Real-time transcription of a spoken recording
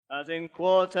as in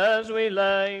quarters we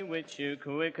lay, which you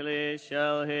quickly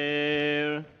shall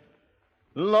hear.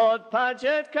 Lord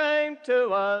Paget came to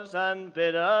us and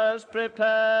bid us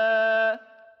prepare.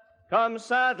 Come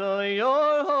saddle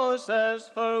your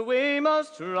horses, for we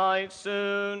must ride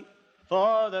soon,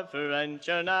 for the French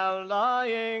are now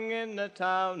lying in the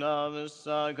town of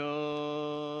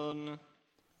Sagun.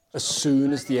 As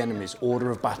soon as the enemy's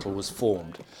order of battle was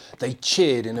formed, they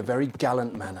cheered in a very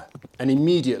gallant manner and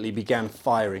immediately began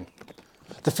firing.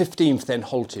 The 15th then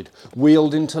halted,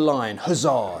 wheeled into line,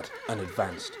 huzzaed, and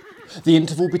advanced. The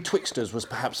interval betwixt us was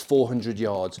perhaps 400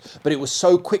 yards, but it was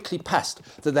so quickly passed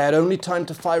that they had only time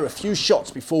to fire a few shots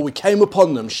before we came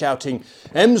upon them, shouting,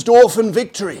 "Emsdorfen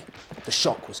victory!" The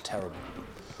shock was terrible.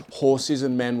 Horses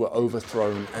and men were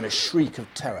overthrown, and a shriek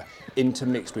of terror,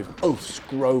 intermixed with oaths,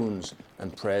 groans,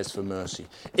 and prayers for mercy,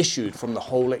 issued from the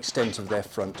whole extent of their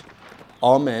front.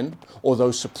 Our men,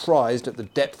 although surprised at the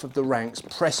depth of the ranks,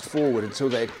 pressed forward until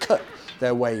they had cut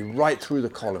their way right through the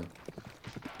column.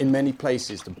 In many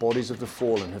places, the bodies of the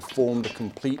fallen had formed a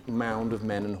complete mound of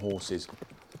men and horses,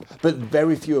 but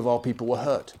very few of our people were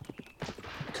hurt.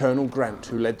 Colonel Grant,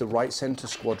 who led the right centre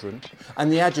squadron,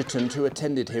 and the adjutant who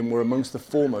attended him were amongst the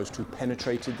foremost who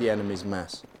penetrated the enemy's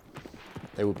mass.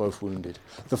 They were both wounded,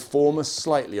 the former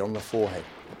slightly on the forehead,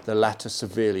 the latter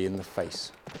severely in the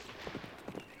face.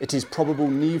 It is probable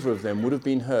neither of them would have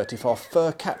been hurt if our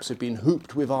fur caps had been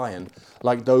hooped with iron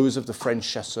like those of the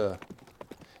French chasseurs,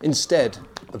 instead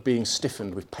of being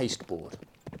stiffened with pasteboard.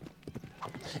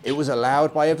 It was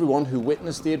allowed by everyone who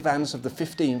witnessed the advance of the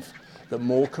 15th that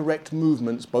more correct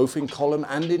movements, both in column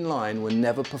and in line, were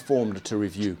never performed at a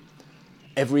review.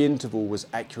 Every interval was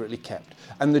accurately kept,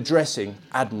 and the dressing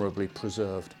admirably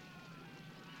preserved.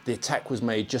 The attack was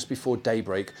made just before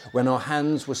daybreak, when our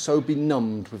hands were so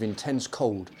benumbed with intense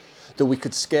cold that we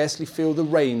could scarcely feel the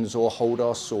reins or hold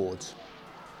our swords.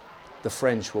 The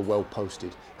French were well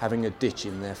posted, having a ditch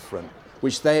in their front,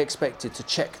 which they expected to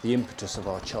check the impetus of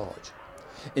our charge.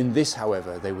 In this,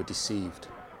 however, they were deceived.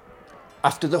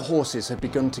 After the horses had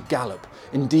begun to gallop,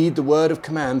 indeed the word of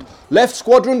command, "Left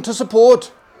squadron to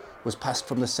support," was passed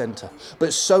from the centre,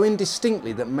 but so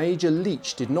indistinctly that Major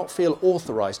Leach did not feel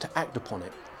authorised to act upon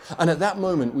it, and at that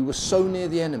moment we were so near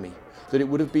the enemy that it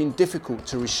would have been difficult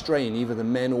to restrain either the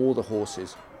men or the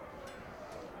horses.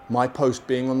 My post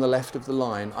being on the left of the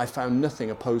line, I found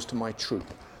nothing opposed to my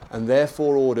troop, and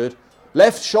therefore ordered,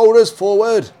 "Left shoulders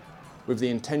forward," with the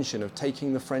intention of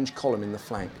taking the French column in the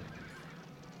flank.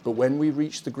 But when we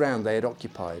reached the ground they had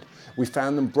occupied, we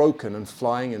found them broken and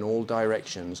flying in all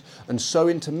directions, and so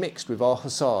intermixed with our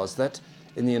hussars that,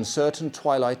 in the uncertain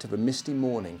twilight of a misty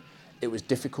morning, it was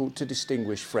difficult to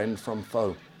distinguish friend from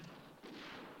foe.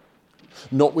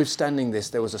 Notwithstanding this,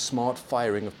 there was a smart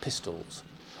firing of pistols,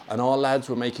 and our lads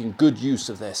were making good use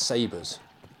of their sabres.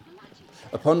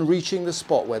 Upon reaching the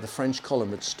spot where the French column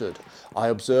had stood, I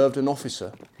observed an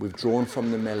officer withdrawn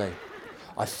from the melee.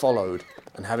 I followed,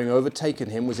 and having overtaken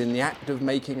him, was in the act of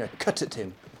making a cut at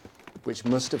him, which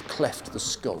must have cleft the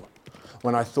skull,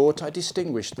 when I thought I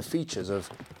distinguished the features of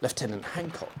Lieutenant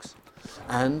Hancock's,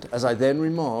 and, as I then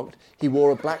remarked, he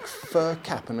wore a black fur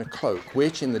cap and a cloak,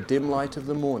 which, in the dim light of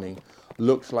the morning,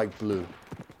 looked like blue.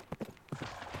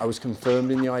 I was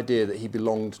confirmed in the idea that he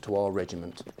belonged to our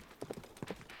regiment.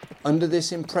 Under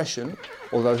this impression,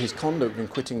 although his conduct in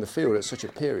quitting the field at such a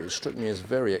period struck me as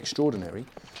very extraordinary,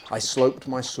 I sloped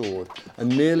my sword,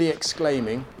 and merely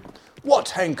exclaiming, "What,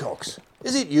 Hancock's?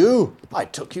 Is it you? I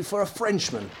took you for a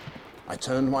Frenchman," I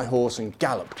turned my horse and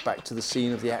galloped back to the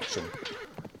scene of the action.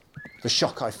 The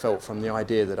shock I felt from the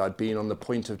idea that I'd been on the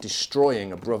point of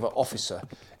destroying a brother officer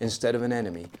instead of an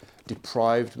enemy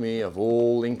deprived me of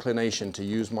all inclination to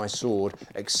use my sword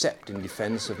except in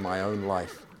defence of my own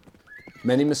life.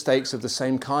 Many mistakes of the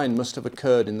same kind must have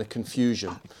occurred in the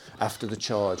confusion after the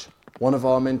charge. One of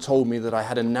our men told me that I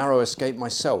had a narrow escape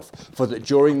myself, for that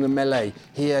during the melee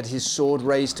he had his sword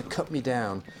raised to cut me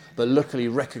down, but luckily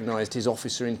recognised his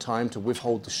officer in time to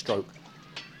withhold the stroke.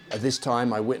 At this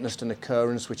time I witnessed an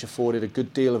occurrence which afforded a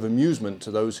good deal of amusement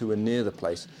to those who were near the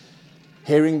place.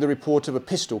 Hearing the report of a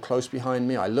pistol close behind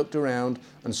me, I looked around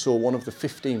and saw one of the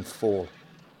 15th fall.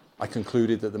 I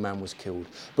concluded that the man was killed,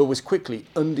 but was quickly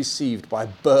undeceived by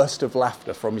a burst of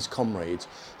laughter from his comrades,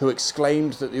 who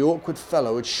exclaimed that the awkward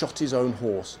fellow had shot his own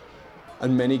horse,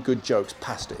 and many good jokes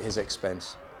passed at his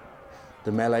expense.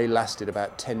 The melee lasted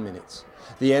about 10 minutes,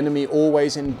 the enemy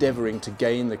always endeavouring to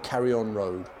gain the carry-on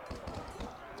road.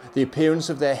 The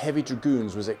appearance of their heavy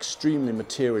dragoons was extremely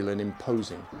material and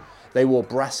imposing. They wore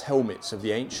brass helmets of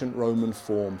the ancient Roman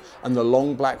form, and the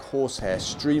long black horsehair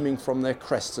streaming from their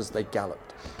crests as they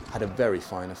galloped had a very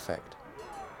fine effect.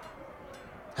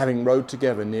 Having rode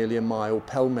together nearly a mile,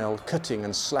 pell-mell, cutting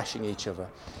and slashing each other,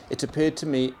 it appeared to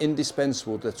me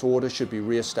indispensable that order should be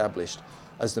re-established,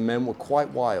 as the men were quite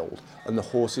wild and the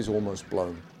horses almost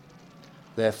blown.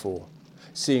 Therefore,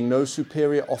 seeing no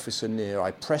superior officer near,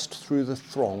 I pressed through the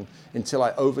throng until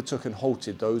I overtook and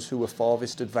halted those who were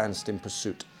farthest advanced in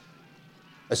pursuit.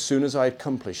 As soon as I had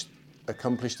accomplished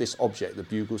this object, the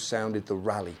bugles sounded the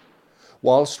rally.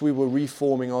 Whilst we were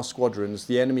reforming our squadrons,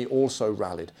 the enemy also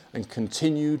rallied and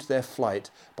continued their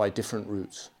flight by different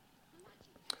routes.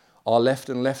 Our left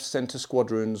and left-centre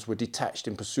squadrons were detached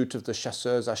in pursuit of the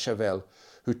chasseurs à cheval,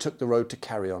 who took the road to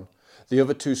Carrion. The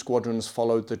other two squadrons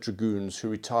followed the dragoons, who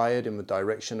retired in the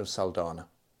direction of Saldanha.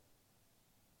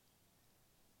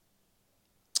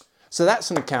 So that's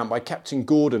an account by Captain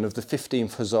Gordon of the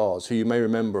 15th Hussars, who you may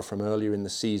remember from earlier in the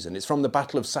season. It's from the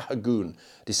Battle of Sahagun,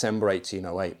 December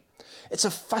 1808. It's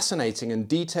a fascinating and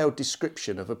detailed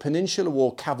description of a Peninsular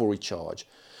War cavalry charge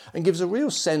and gives a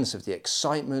real sense of the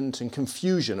excitement and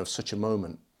confusion of such a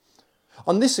moment.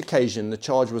 On this occasion, the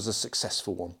charge was a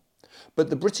successful one, but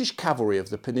the British cavalry of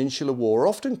the Peninsular War are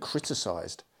often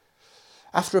criticised.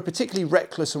 After a particularly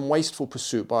reckless and wasteful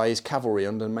pursuit by his cavalry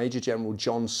under Major General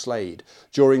John Slade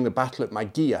during the battle at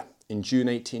Maguia in June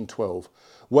 1812,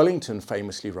 Wellington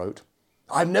famously wrote,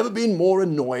 "I've never been more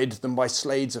annoyed than by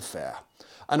Slade's affair,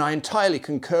 and I entirely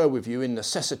concur with you in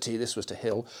necessity," this was to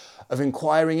Hill, "of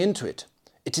inquiring into it.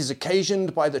 It is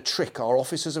occasioned by the trick our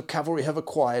officers of cavalry have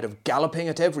acquired of galloping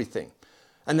at everything,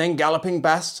 and then galloping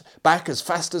back as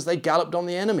fast as they galloped on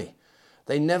the enemy.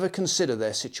 They never consider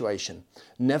their situation,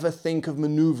 never think of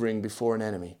manoeuvring before an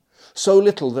enemy, so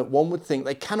little that one would think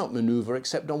they cannot manoeuvre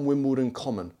except on Wimbledon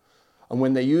Common, and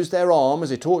when they use their arm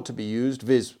as it ought to be used,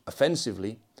 viz.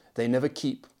 Offensively, they never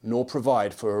keep nor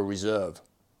provide for a reserve."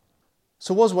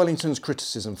 So was Wellington's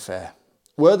criticism fair?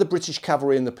 Were the British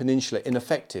cavalry in the Peninsula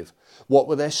ineffective? What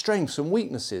were their strengths and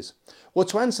weaknesses? Well,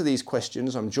 to answer these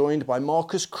questions, I'm joined by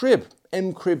Marcus Cribb,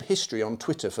 Cribb History on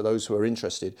Twitter for those who are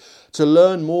interested, to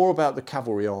learn more about the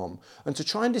cavalry arm and to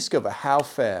try and discover how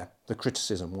fair the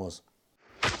criticism was.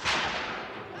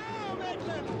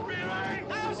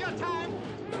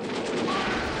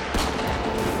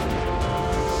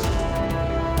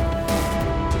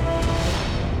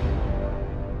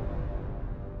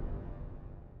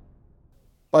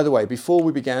 By the way, before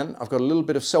we began, I've got a little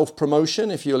bit of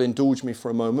self-promotion, if you'll indulge me for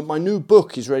a moment. My new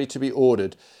book is ready to be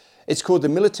ordered. It's called The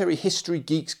Military History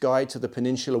Geek's Guide to the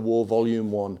Peninsular War, Volume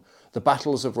 1. The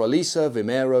Battles of Roliça,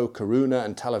 Vimero, Coruna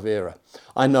and Talavera.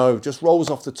 I know, just rolls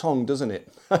off the tongue, doesn't it?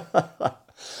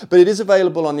 But it is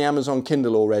available on the Amazon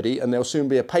Kindle already, and there'll soon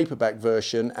be a paperback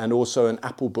version and also an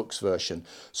Apple Books version.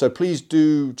 So please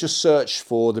do just search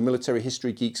for the Military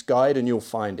History Geek's Guide and you'll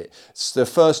find it. It's the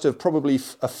first of probably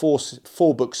a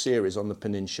four-book series on the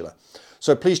Peninsula.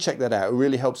 So please check that out. It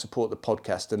really helps support the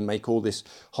podcast and make all this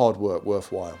hard work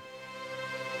worthwhile.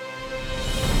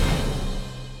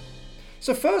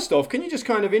 So first off, can you just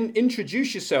kind of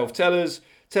introduce yourself? Tell us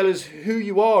who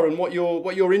you are and what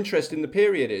your interest in the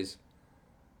period is.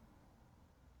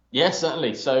 Yes,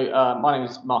 certainly. So my name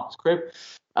is Marcus Cribb.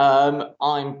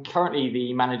 I'm currently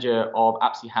the manager of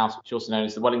Apsley House, which is also known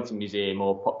as the Wellington Museum,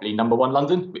 or popularly Number 1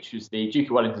 London, which was the Duke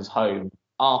of Wellington's home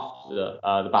after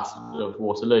the Battle of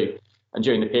Waterloo. And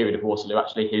during the period of Waterloo,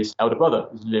 actually, his elder brother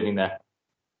was living there.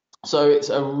 So it's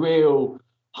a real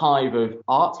hive of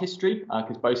art history,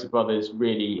 because both the brothers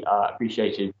really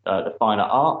appreciated the finer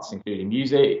arts, including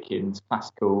music and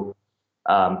classical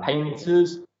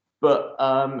painters. But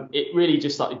it really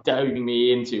just started delving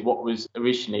me into what was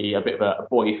originally a bit of a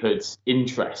boyhood's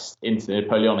interest into the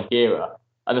Napoleonic era.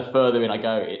 And the further in I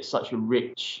go, it's such a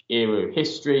rich era of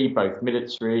history, both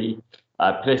military,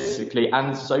 politically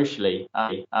and socially.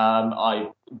 I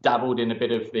dabbled in a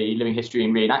bit of the living history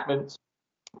and reenactment,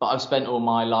 but I've spent all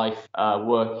my life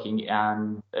working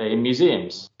in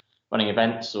museums, running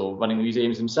events or running the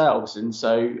museums themselves. And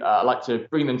so I like to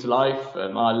bring them to life.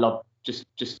 I love just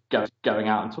going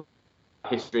out and talking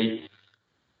about history.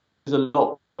 There's a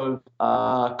lot of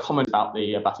comments about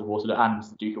the Battle of Waterloo and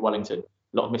the Duke of Wellington,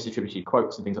 a lot of misattributed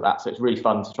quotes and things like that. So it's really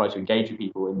fun to try to engage with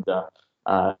people and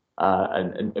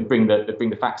bring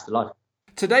the facts to life.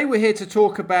 Today we're here to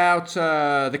talk about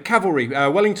the cavalry,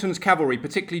 Wellington's cavalry,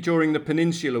 particularly during the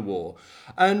Peninsular War.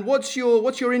 And what's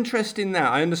your interest in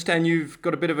that? I understand you've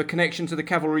got a bit of a connection to the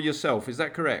cavalry yourself. Is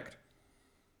that correct?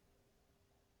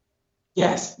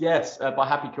 Yes. By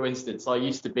happy coincidence, I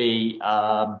used to be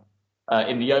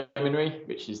in the Yeomanry,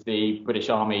 which is the British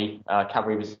Army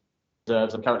Cavalry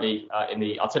Reserves. I'm currently in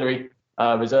the Artillery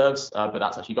Reserves, but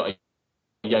that's actually got a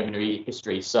Yeomanry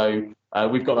history. So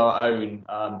we've got our own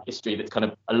history that's kind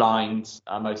of aligned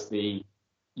most of the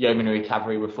yeomanry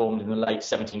cavalry were formed in the late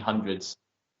 1700s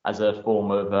as a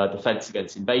form of defence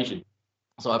against invasion.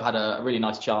 So I've had a really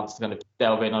nice chance to kind of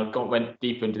delve in. Went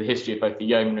deeper into the history of both the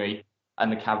yeomanry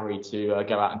and the cavalry to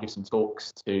go out and give some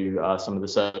talks to some of the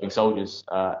serving soldiers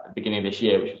at the beginning of this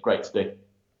year, which was great to do.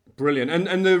 Brilliant.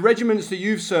 And the regiments that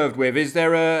you've served with, is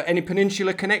there any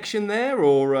Peninsular connection there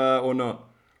or not?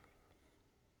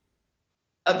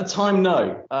 At the time,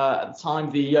 no. At the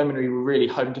time, the yeomanry were really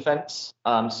home defence.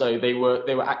 So they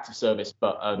were active service,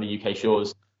 but on the UK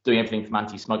shores, doing everything from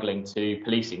anti-smuggling to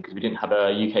policing, because we didn't have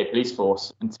a UK police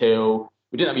force until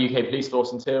the Duke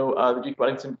of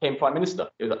Wellington became Prime Minister.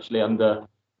 It was actually under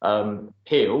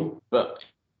Peel, but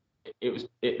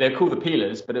they're called the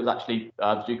Peelers, but it was actually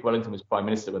the Duke of Wellington was Prime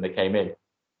Minister when they came in.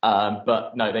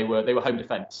 But no, they were home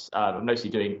defence.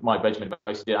 Mostly doing my regiment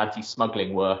mostly did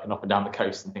anti-smuggling work and up and down the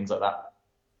coast and things like that.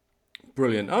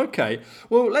 Brilliant. Okay.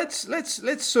 Well, let's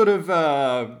sort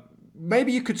of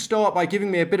maybe you could start by giving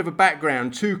me a bit of a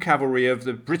background to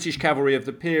the British cavalry of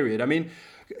the period. I mean,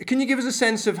 can you give us a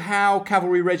sense of how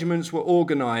cavalry regiments were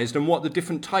organised and what the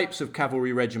different types of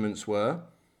cavalry regiments were?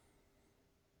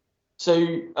 So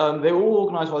they were all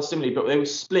organised rather similarly, but they were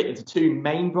split into two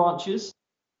main branches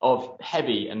of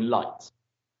heavy and light.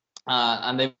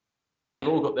 And they've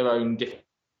all got their own different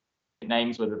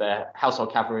names, whether they're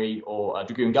household cavalry or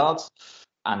dragoon guards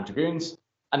and dragoons.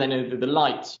 And then in the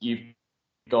light, you've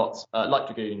got light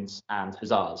dragoons and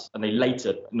hussars. And they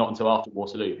later, not until after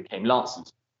Waterloo, became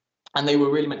lancers. And they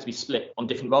were really meant to be split on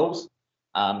different roles,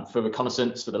 for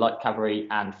reconnaissance for the light cavalry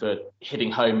and for hitting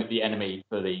home at the enemy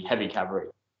for the heavy cavalry.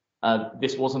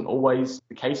 This wasn't always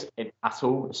the case at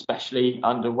all, especially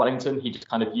under Wellington. He just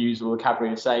kind of used all the cavalry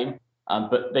the same,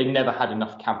 but they never had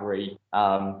enough cavalry.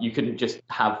 You couldn't just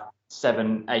have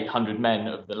 700-800 men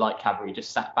of the light cavalry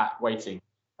just sat back waiting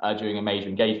during a major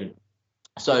engagement.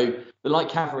 So the light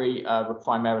cavalry were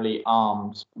primarily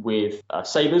armed with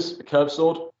sabres, the curved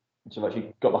sword, which I've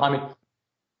actually got behind me.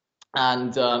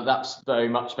 And that's very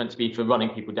much meant to be for running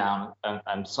people down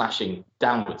and slashing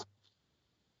downwards.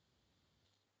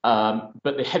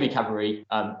 But the heavy cavalry,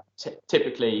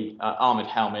 typically armoured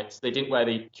helmets, they didn't wear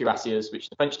the cuirassiers, which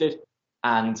the French did,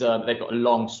 and they've got a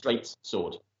long, straight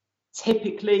sword.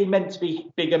 Typically meant to be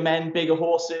bigger men, bigger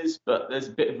horses, but there's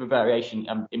a bit of a variation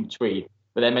in between.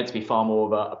 But they're meant to be far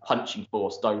more of a punching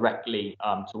force directly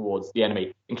towards the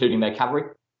enemy, including their cavalry.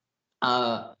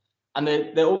 And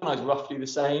they're organised roughly the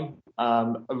same.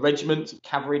 A regiment of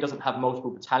cavalry doesn't have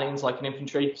multiple battalions like an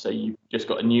infantry, so you've just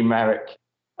got a numeric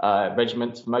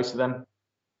regiment for most of them.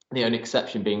 The only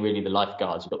exception being really the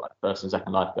lifeguards. You've got like first and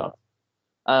second lifeguards.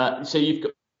 So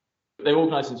they're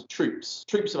organised into troops.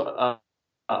 Troops are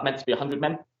meant to be 100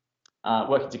 men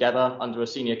working together under a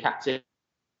senior captain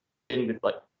with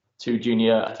like 2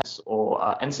 junior lieutenants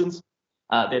or ensigns.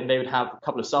 Then they would have a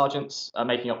couple of sergeants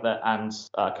making up and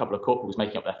a couple of corporals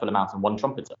making up their full amount and 1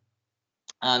 trumpeter.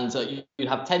 And you'd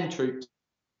have 10 troops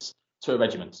to a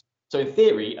regiment. So in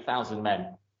theory, 1,000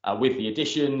 men with the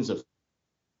additions of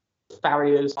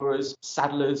farriers,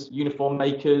 saddlers, uniform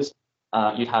makers.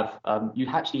 You'd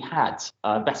actually had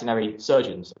veterinary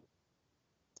surgeons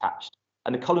attached.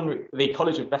 And the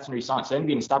College of Veterinary Science had only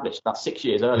been established about 6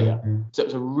 years earlier. Mm-hmm. So it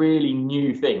was a really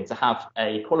new thing to have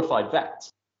a qualified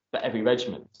vet for every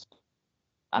regiment.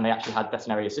 And they actually had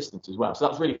veterinary assistants as well. So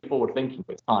that was really forward thinking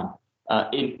for its time.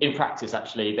 In practice,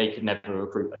 actually, they could never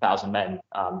recruit 1,000 men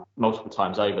multiple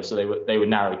times over. So they were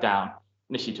narrowed down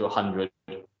initially to 100.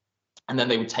 And then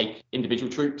they would take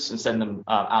individual troops and send them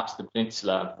out to the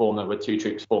Peninsula and form them with 2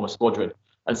 troops, form a squadron,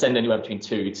 and send anywhere between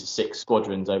 2 to 6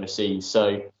 squadrons overseas.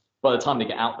 So by the time they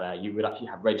get out there, you would actually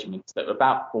have regiments that were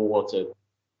about 400 to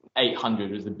 800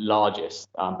 was the largest,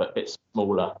 but a bit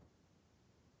smaller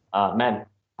men.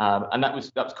 And that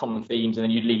was common themes. And then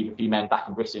you'd leave a few men back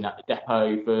in Britain at the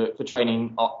depot for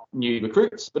training up new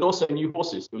recruits, but also new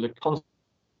horses. It was a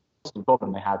constant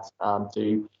problem they had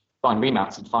to find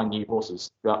remounts and find new horses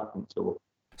throughout the Peninsula.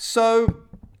 So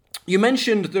you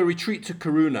mentioned the retreat to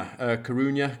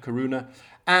Corunna.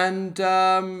 And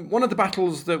one of the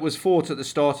battles that was fought at the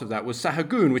start of that was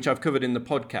Sahagun, which I've covered in the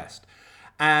podcast.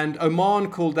 And Oman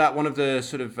called that one of the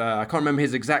sort of, I can't remember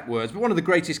his exact words, but one of the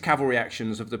greatest cavalry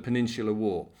actions of the Peninsular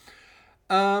War.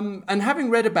 And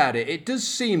having read about it, it does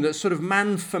seem that sort of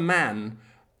man for man,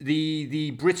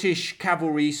 the British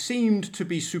cavalry seemed to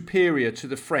be superior to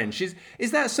the French.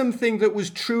 Is that something that was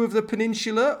true of the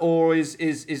Peninsula, or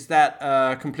is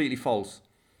that completely false?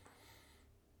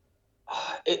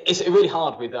 It's really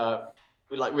hard with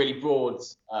like really broad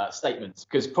statements,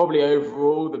 because probably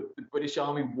overall the British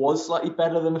Army was slightly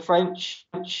better than the French,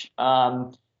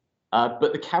 but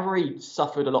the cavalry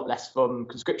suffered a lot less from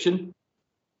conscription.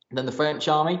 than the French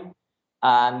army,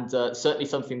 and certainly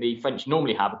something the French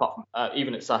normally have, apart from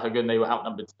even at Sahagun, they were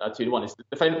outnumbered 2-1. Is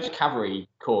the French cavalry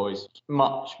corps is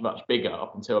much, much bigger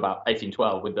up until about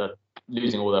 1812, with the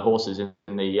losing all their horses in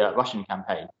the Russian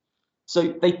campaign.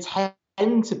 So they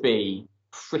tend to be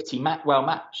pretty well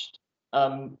matched.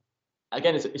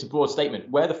 Again, it's a broad statement.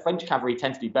 Where the French cavalry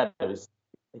tend to do better is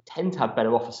they tend to have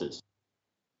better officers.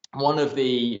 One of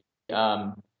the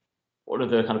kind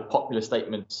of popular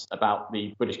statements about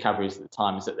the British cavalry at the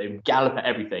time is that they would gallop at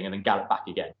everything and then gallop back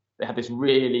again. They had this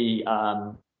really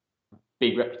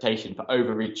big reputation for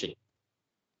overreaching.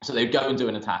 So they would go and do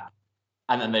an attack,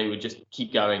 and then they would just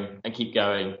keep going and keep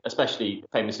going, especially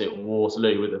famously at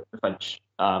Waterloo, where the French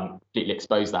completely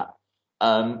exposed that.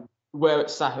 Where at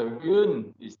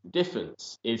Sahagun is the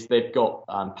difference is they've got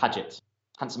Paget,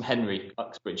 Handsome Henry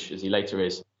Uxbridge, as he later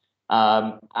is,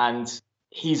 and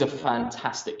he's a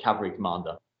fantastic cavalry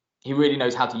commander. He really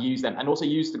knows how to use them and also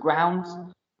use the ground,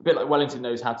 a bit like Wellington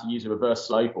knows how to use a reverse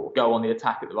slope or go on the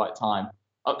attack at the right time.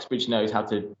 Uxbridge knows how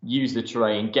to use the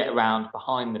terrain, get around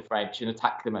behind the French and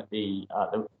attack them at the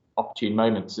opportune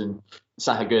moments. And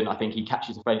Sahagun, I think he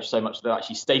catches the French so much that they're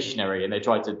actually stationary and they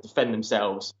try to defend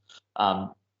themselves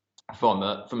from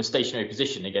a stationary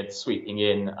position against sweeping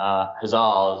in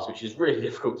hussars, which is really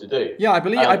difficult to do. Yeah, I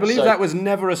believe that was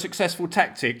never a successful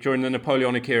tactic during the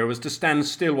Napoleonic era, was to stand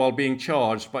still while being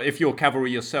charged, but if you're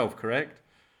cavalry yourself, correct?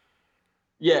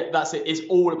 Yeah, that's it. It's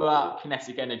all about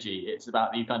kinetic energy. It's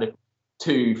about the kind of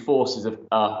two forces of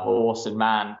horse and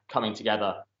man coming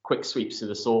together, quick sweeps of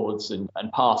the swords and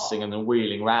passing and then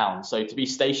wheeling round. So to be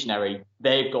stationary,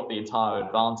 they've got the entire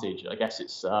advantage. I guess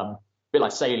it's a bit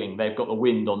like sailing. They've got the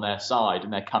wind on their side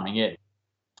and they're coming in.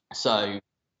 So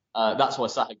that's why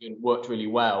Sahagun worked really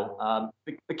well.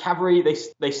 The cavalry,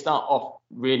 they start off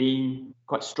really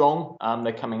quite strong.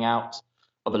 They're coming out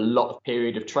of a lot of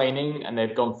period of training, and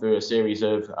they've gone through a series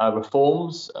of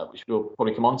reforms, which we'll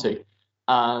probably come on to.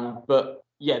 But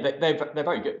yeah, they're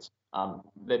very good.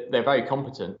 They're very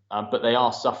competent, but they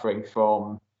are suffering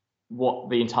from what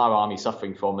the entire army is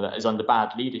suffering from, that is under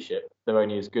bad leadership. They're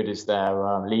only as good as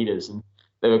their leaders, and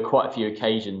there were quite a few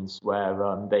occasions where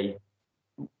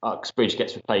Uxbridge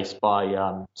gets replaced by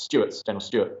General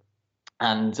Stuart,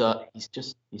 and he's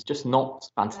just not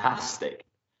fantastic.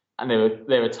 And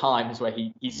there are times where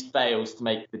he fails to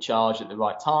make the charge at the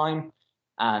right time.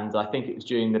 And I think it was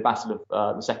during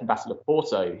the Second Battle of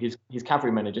Porto, his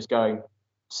cavalrymen are just going,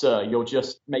 "Sir, you're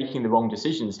just making the wrong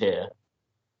decisions here,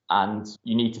 and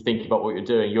you need to think about what you're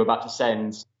doing. You're about to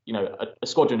send, a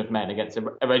squadron of men against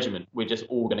a regiment. We're just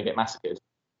all going to get massacred."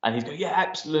 And he's going, "Yeah,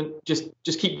 excellent. Just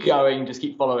keep going, just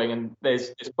keep following." And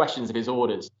there's questions of his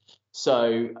orders.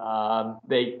 So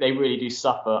they really do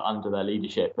suffer under their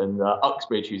leadership. And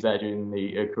Uxbridge, who's there during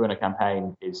the Corunna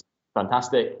campaign, is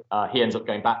fantastic. He ends up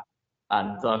going back.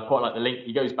 And I quite like the link.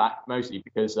 He goes back mostly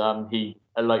because he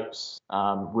elopes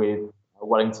with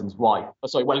Wellington's wife.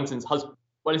 Wellington's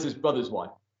brother's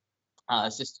wife,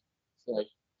 sister. So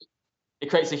it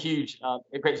creates a huge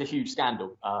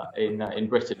scandal in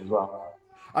Britain as well.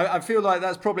 I feel like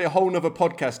that's probably a whole nother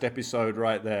podcast episode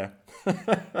right there.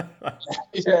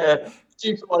 Yeah,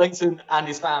 Duke of Wellington and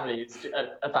his family is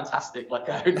a fantastic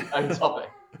own topic.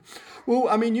 Well,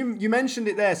 I mean, you mentioned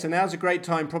it there, so now's a great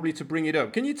time probably to bring it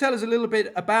up. Can you tell us a little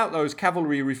bit about those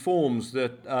cavalry reforms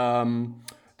that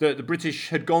the British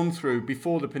had gone through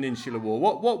before the Peninsular War?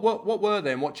 What were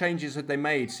they, and what changes had they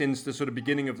made since the sort of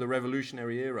beginning of the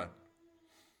Revolutionary era?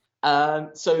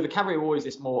 So the cavalry were always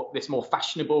this more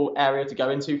fashionable area to go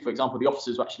into. For example, the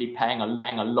officers were actually paying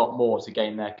a lot more to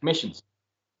gain their commissions,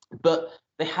 but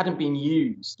they hadn't been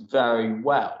used very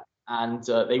well. And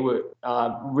they were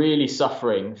really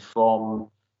suffering from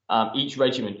each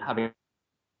regiment having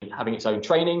its own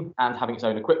training and having its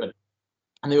own equipment.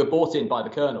 And they were bought in by the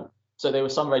colonel. So there were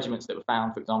some regiments that were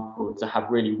found, for example, to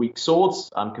have really weak swords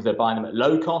because they're buying them at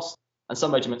low cost. And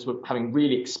some regiments were having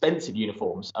really expensive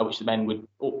uniforms, which the men would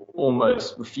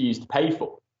almost refuse to pay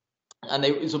for. And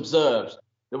it was observed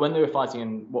that when they were fighting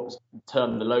in what was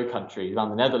termed the Low Countries,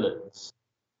 around the Netherlands,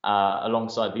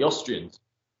 alongside the Austrians,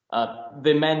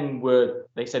 the men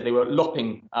they said they were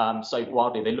lopping so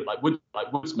wildly, they looked like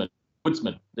woodsmen.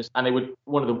 And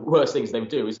one of the worst things they would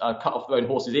do is cut off their own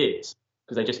horses' ears,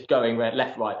 because they're just going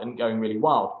left, right, and going really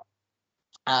wild.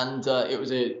 And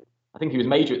I think he was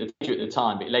major at the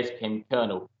time, but he later became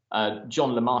colonel.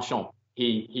 John Le Marchand,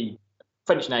 he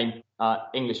French name,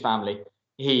 English family.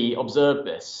 He observed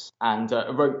this and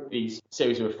wrote these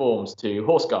series of reforms to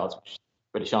Horse Guards, which is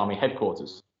British Army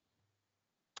headquarters.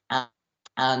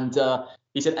 And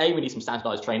he said, we need some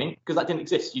standardised training, because that didn't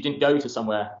exist. You didn't go to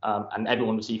somewhere and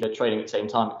everyone received their training at the same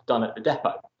time. It was done at the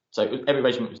depot. So every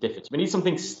regiment was different. So we need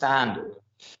something standard.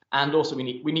 And also we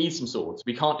need some swords.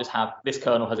 We can't just have this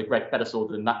colonel has a better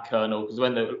sword than that colonel, because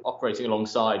when they're operating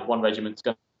alongside, one regiment's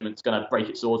going to break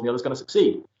its swords and the other's going to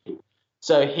succeed.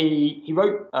 So he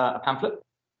wrote a pamphlet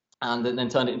and then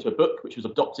turned it into a book, which was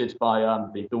adopted by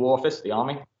the War Office, the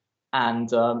army.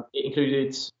 And it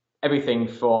included everything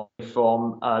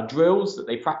from drills that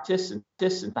they practice and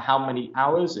for how many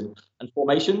hours and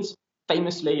formations.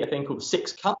 Famously, a thing called the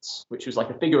six cuts, which was like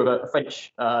a figure of a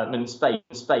Frenchman's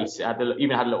face. It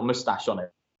even had a little moustache on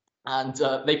it. And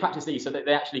they practiced these, so that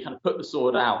they actually kind of put the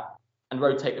sword out and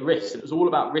rotate the wrists. It was all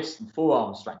about wrist and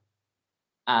forearm strength,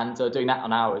 and doing that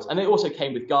on hours. And it also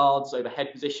came with guards over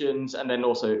head positions, and then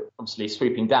also obviously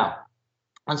swooping down.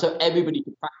 And so everybody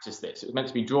could practice this. It was meant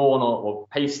to be drawn or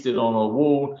pasted on a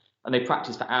wall, and they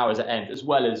practiced for hours at end, as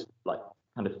well as like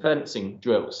kind of fencing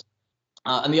drills.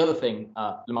 And the other thing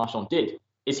Le Marchand did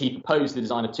is he proposed the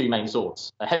design of two main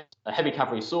swords, a heavy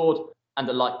cavalry sword and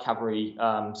a light cavalry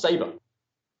sabre.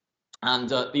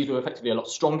 And these were effectively a lot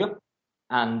stronger,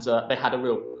 and they had a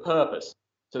real purpose.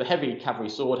 So the heavy cavalry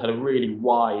sword had a really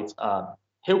wide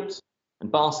hilt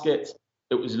and basket.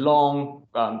 It was long,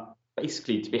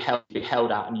 basically to be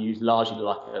held out and used largely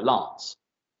like a lance,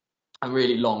 a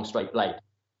really long straight blade.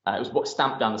 It was what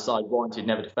stamped down the side, warranted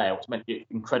never to fail, which meant it was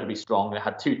incredibly strong. It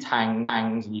had two tangs,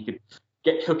 and you could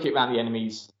hook it around the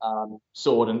enemy's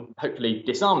sword and hopefully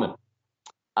disarm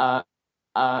them.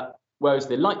 Whereas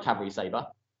the light cavalry sabre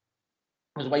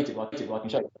was weighted, I can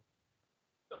show you.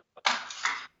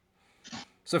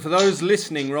 So for those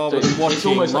listening rather than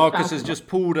watching, Marcus has just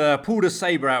pulled a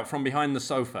sabre out from behind the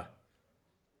sofa.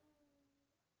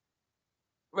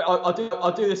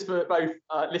 I'll do this for both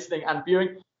listening and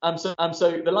viewing. So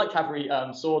the light cavalry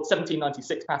sword,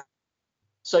 1796 pattern.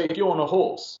 So if you're on a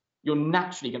horse, you're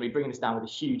naturally going to be bringing this down with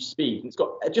a huge speed. And it's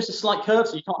got just a slight curve,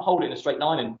 so you can't hold it in a straight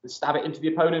line and stab it into the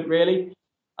opponent, really.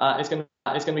 It's going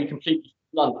to be completely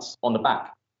blunt on the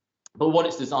back. But what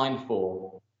it's designed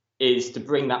for is to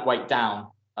bring that weight down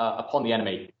upon the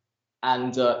enemy.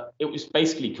 And it was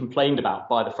basically complained about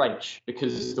by the French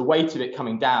because the weight of it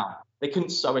coming down, they couldn't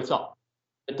sew it up.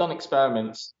 They've done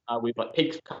experiments with like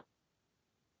pig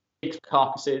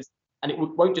carcasses, and it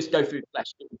won't just go through the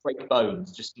flesh; it will break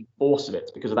bones just the force of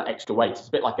it because of that extra weight. It's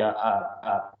a bit like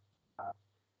a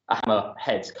hammer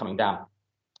head coming down.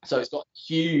 So it's got a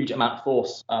huge amount of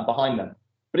force behind them,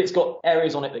 but it's got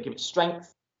areas on it that give it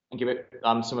strength and give it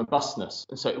some robustness,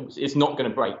 and so it's not going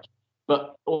to break.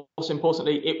 But also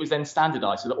importantly, it was then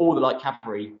standardised so that all the light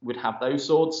cavalry would have those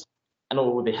swords, and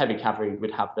all the heavy cavalry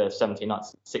would have the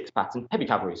 1796 pattern heavy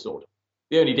cavalry sword.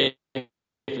 The only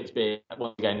difference being,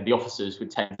 once again, the officers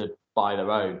would tend to buy their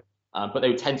own, but they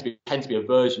would tend to be a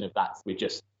version of that with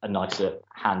just a nicer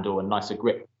handle and nicer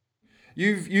grip.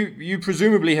 You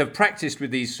presumably have practiced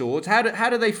with these swords. How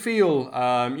do they feel?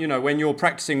 When you're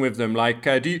practicing with them, like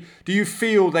do you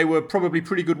feel they were probably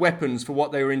pretty good weapons for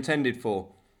what they were intended for?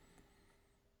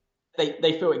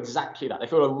 They feel exactly that. They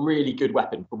feel a really good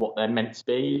weapon for what they're meant to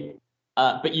be.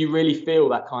 But you really feel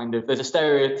that kind of. There's a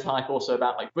stereotype also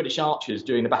about like British archers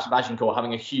doing the Battle of Agincourt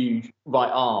having a huge right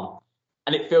arm,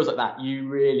 and it feels like that. You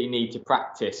really need to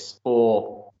practice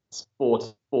for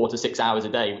 4 to 6 hours a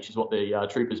day, which is what the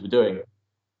troopers were doing.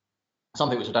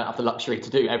 Something which I don't have the luxury to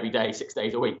do every day, 6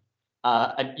 days a week.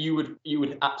 And you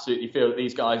would absolutely feel that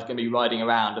these guys are going to be riding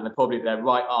around, and probably their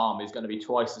right arm is going to be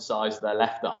twice the size of their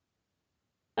left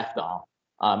arm.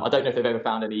 I don't know if they've ever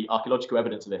found any archaeological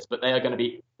evidence of this, but they are going to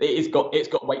be. It's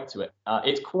got weight to it.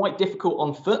 It's quite difficult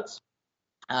on foot,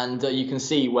 and you can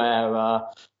see where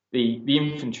the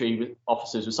infantry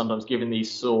officers were sometimes given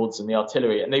these swords and the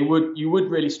artillery, and you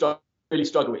would really struggle.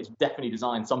 It's definitely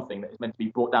designed something that is meant to be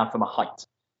brought down from a height,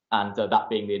 and that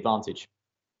being the advantage.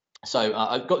 So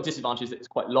I've got the disadvantage that it's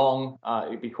quite long. It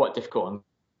would be quite difficult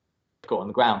on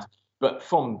the ground, but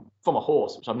from a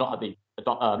horse, which I've not had the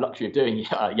luxury of doing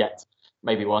yet.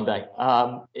 Maybe one day.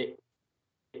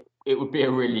 It would be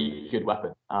a really good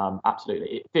weapon.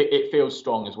 Absolutely, it feels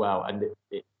strong as well, and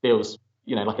it feels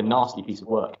like a nasty piece of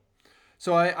work.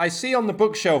 So I see on the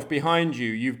bookshelf behind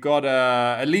you, you've got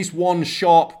at least one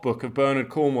Sharp book of Bernard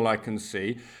Cornwell. I can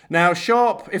see now.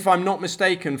 Sharp, if I'm not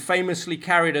mistaken, famously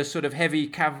carried a sort of heavy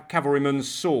cavalryman's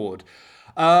sword.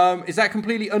 Is that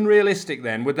completely unrealistic?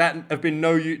 Then would that have been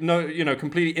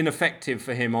completely ineffective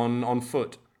for him on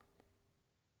foot?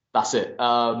 That's it.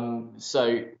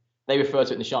 So they refer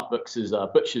to it in the Sharp books as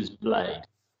butcher's blade.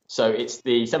 So it's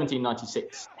the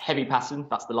 1796 heavy pattern.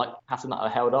 That's the light pattern that I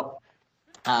held up.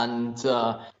 And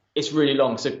it's really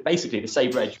long. So basically the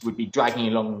sabre edge would be dragging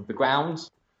along the ground.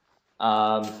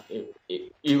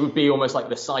 It would be almost like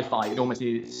the sci-fi. It'd almost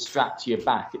be strapped to your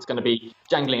back. It's going to be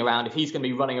jangling around. If he's going to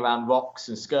be running around rocks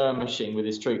and skirmishing with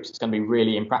his troops, it's going to be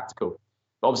really impractical.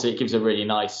 But obviously, it gives a really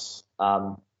nice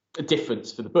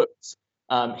difference for the books.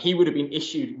 He would have been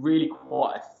issued really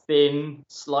quite a thin,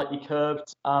 slightly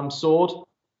curved sword,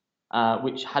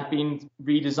 which had been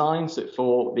redesigned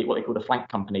for what they call the flank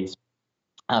companies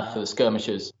for the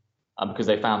skirmishers, because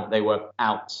they found that they were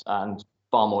out and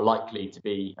far more likely to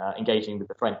be engaging with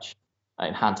the French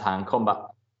in hand-to-hand combat.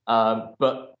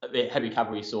 But the heavy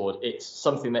cavalry sword, it's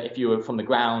something that if you were from the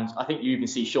ground, I think you even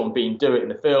see Sean Bean do it in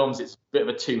the films. It's a bit of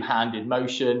a two-handed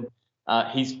motion.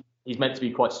 He's meant to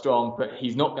be quite strong, but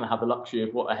he's not going to have the luxury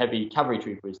of what a heavy cavalry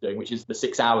trooper is doing, which is the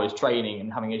 6 hours training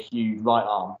and having a huge right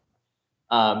arm.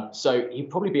 So he'd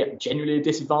probably be at genuinely a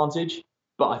disadvantage.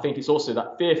 But I think it's also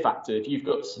that fear factor. If you've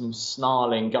got some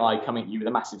snarling guy coming at you with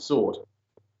a massive sword,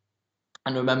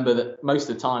 and remember that most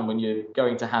of the time when you're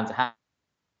going to hand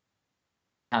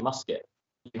musket,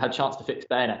 you had a chance to fix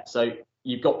bayonet. So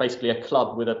you've got basically a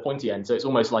club with a pointy end. So it's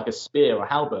almost like a spear or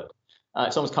halberd.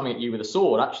 If someone's coming at you with a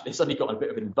sword, actually, they've suddenly got a bit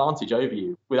of an advantage over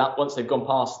you. Once they've gone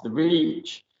past the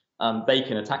reach, they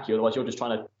can attack you. Otherwise, you're just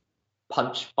trying to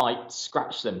punch, fight,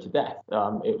 scratch them to death.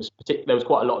 There was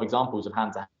quite a lot of examples of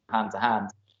hand to hand.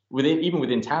 Even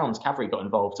within towns, cavalry got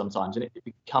involved sometimes, and it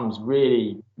becomes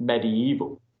really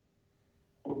medieval.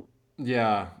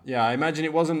 Yeah. I imagine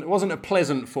it wasn't a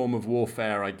pleasant form of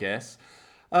warfare, I guess.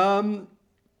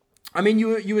 I mean,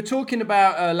 you were talking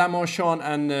about Lamarchant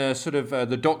and sort of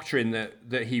the doctrine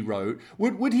that he wrote.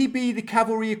 Would he be the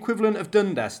cavalry equivalent of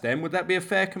Dundas then? Would that be a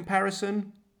fair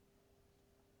comparison?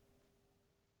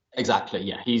 Exactly.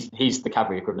 Yeah, he's the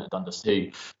cavalry equivalent of Dundas,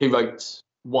 who wrote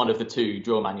one of the two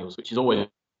drill manuals, which is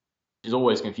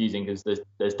always confusing because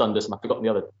there's Dundas and I've forgotten the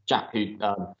other chap who.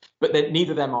 But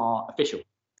neither of them are official.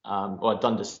 Or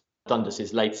Dundas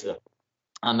is later.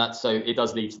 And so it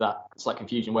does lead to that slight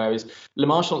confusion. Whereas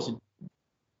Lamarchant's a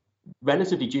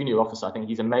relatively junior officer. I think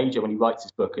he's a major when he writes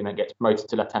his book and then gets promoted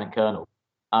to lieutenant colonel.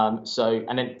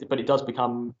 But it does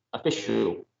become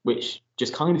official, which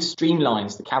just kind of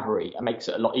streamlines the cavalry and makes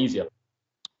it a lot easier.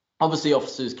 Obviously,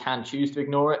 officers can choose to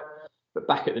ignore it, but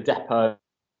back at the depot,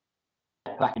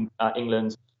 back in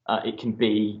England, it can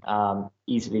be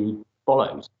easily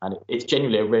followed, and it's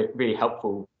genuinely a really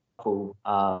helpful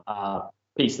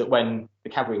piece that when the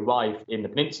cavalry arrive in the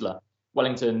Peninsula,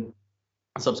 Wellington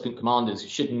and subsequent commanders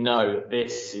should know that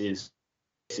this is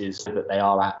that they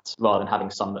are at, rather than having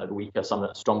some that are weaker, some that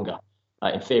are stronger.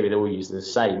 In theory, they're all used the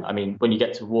same. I mean, when you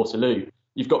get to Waterloo,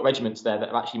 you've got regiments there that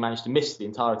have actually managed to miss the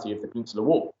entirety of the Peninsular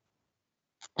War.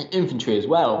 And infantry as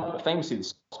well, but famously the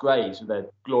Scots Greys with their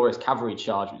glorious cavalry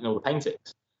charge and all the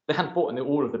paintings. They hadn't fought in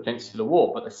all of the Peninsular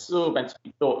War, but they're still meant to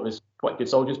be thought of as quite good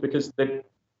soldiers because they've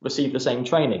received the same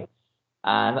training.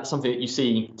 And that's something that you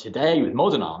see today with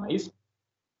modern armies.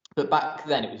 But back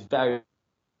then, it was very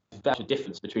a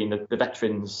difference between the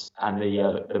veterans and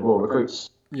the raw recruits.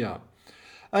 Yeah.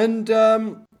 And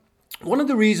one of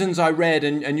the reasons I read,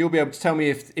 and you'll be able to tell me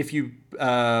if you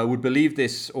would believe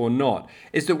this or not,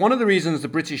 is that one of the reasons the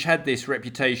British had this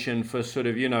reputation for sort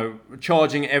of,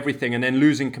 charging everything and then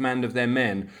losing command of their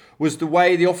men was the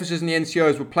way the officers and the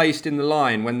NCOs were placed in the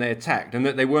line when they attacked, and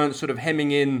that they weren't sort of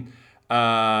hemming in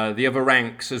the other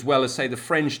ranks as well as, say, the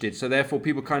French did. So therefore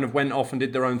people kind of went off and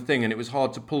did their own thing and it was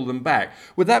hard to pull them back.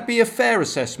 Would that be a fair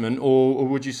assessment, or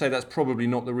would you say that's probably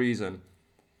not the reason?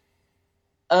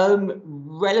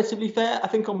 Relatively fair. I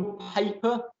think on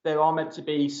paper there are meant to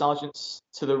be sergeants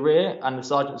to the rear and the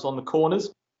sergeants on the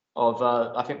corners of.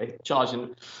 I think they charge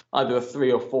in either a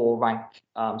 3 or 4 rank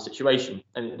situation,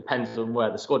 and it depends on where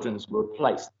the squadrons were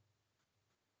placed.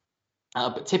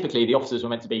 But typically the officers were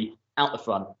meant to be out the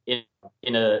front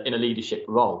in a leadership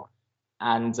role.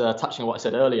 And touching on what I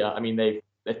said earlier, I mean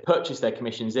they've purchased their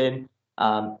commissions in.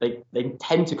 They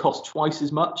tend to cost twice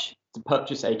as much to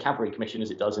purchase a cavalry commission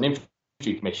as it does an infantry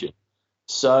commission.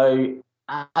 So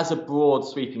as a broad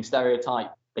sweeping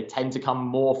stereotype, they tend to come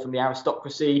more from the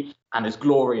aristocracy, and there's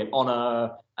glory and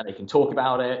honour, and they can talk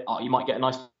about it. You might get a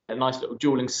nice little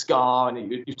dueling scar,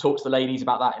 and you talk to the ladies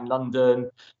about that in London,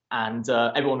 and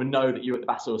everyone would know that you're at the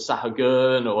Battle of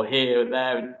Sahagun or here and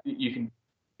there, and you can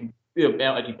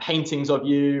do paintings of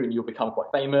you, and you'll become quite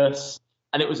famous.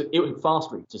 And it was a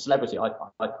fast route to celebrity. I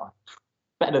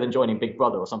better than joining Big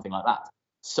Brother or something like that.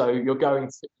 So you're going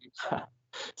to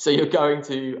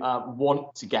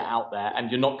want to get out there, and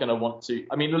you're not going to want to.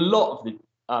 I mean, a lot of the,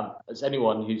 as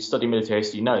anyone who's studied military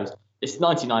history knows, it's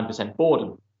 99%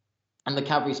 boredom, and the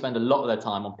cavalry spend a lot of their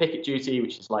time on picket duty,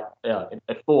 which is like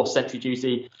a 4th century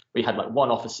duty. We had like 1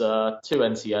 officer, 2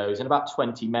 NCOs, and about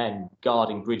 20 men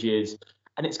guarding bridges,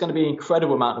 And it's going to be an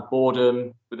incredible amount of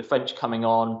boredom with the French coming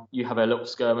on. You have a little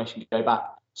skirmish and you go back.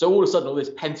 So all of a sudden, all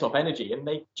this pent-up energy, and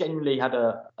they genuinely had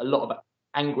a lot of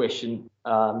anguish and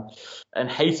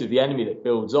hate of the enemy that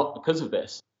builds up because of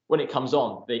this. When it comes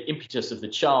on, the impetus of the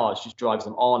charge just drives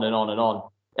them on and on and on.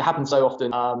 It happened so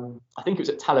often. I think it was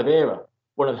at Talavera,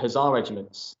 one of the Hussar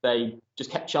regiments. They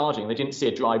just kept charging. They didn't see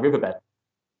a dry riverbed.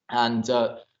 And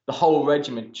the whole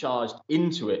regiment charged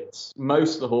into it.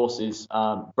 Most of the horses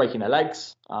breaking their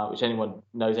legs, which anyone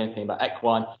knows anything about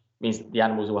equine, means that the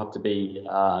animals will have to be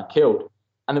killed.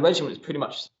 And the regiment was pretty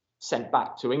much sent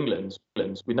back to England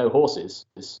with no horses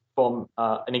from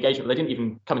an engagement. They didn't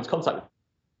even come into contact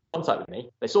with me.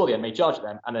 They saw the enemy, charged at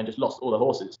them, and then just lost all the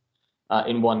horses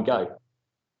in one go.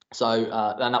 So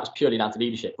and that was purely down to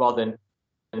leadership, rather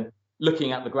than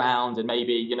looking at the ground and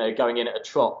maybe going in at a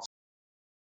trot.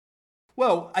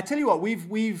 Well, I tell you what,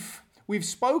 we've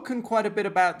spoken quite a bit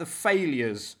about the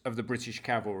failures of the British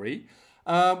cavalry.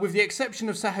 With the exception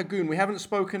of Sahagun, we haven't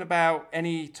spoken about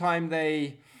any time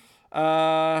they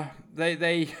how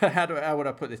would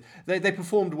I put this? They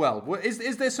performed well.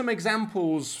 Is there some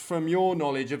examples from your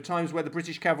knowledge of times where the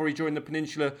British cavalry during the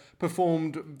Peninsula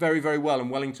performed very, very well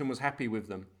and Wellington was happy with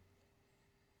them?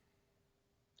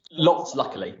 Lots,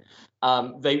 luckily.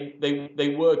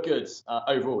 They were good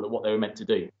overall at what they were meant to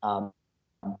do.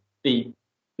 The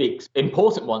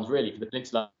important ones really for the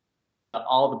Peninsula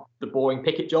are the boring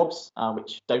picket jobs,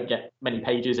 which don't get many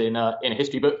pages in a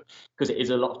history book because it is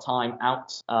a lot of time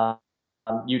out.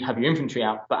 You'd have your infantry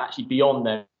out, but actually beyond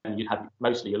them, you'd have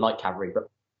mostly your light cavalry. But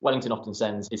Wellington often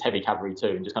sends his heavy cavalry too,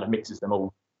 and just kind of mixes them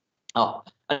all up.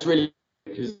 And it's really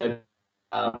because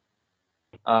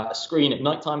a screen at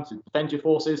night time to defend your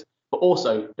forces, but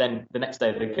also then the next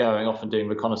day they're going off and doing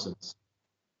reconnaissance.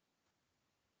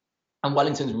 And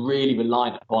Wellington's really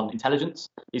reliant upon intelligence.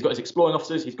 He's got his exploring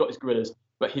officers, he's got his guerrillas,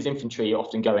 but his infantry are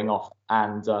often going off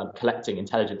and collecting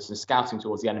intelligence and scouting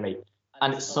towards the enemy.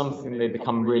 And it's something they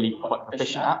become really quite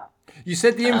proficient at. You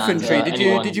said the infantry.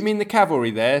 Did you mean the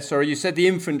cavalry there? Sorry, you said the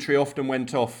infantry often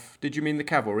went off. Did you mean the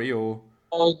cavalry or?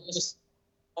 I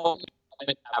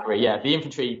meant cavalry. Yeah, the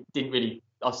infantry didn't really.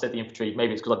 I said the infantry.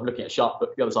 Maybe it's because I'm looking at Sharp,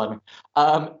 but the other side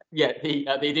of me. They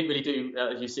didn't really do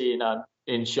as you see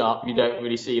in Sharp. You don't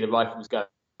really see the rifles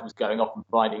going off and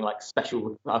providing like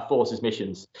special forces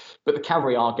missions. But the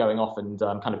cavalry are going off and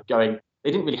kind of going.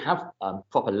 They didn't really have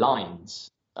proper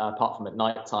lines apart from at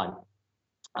night time.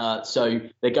 So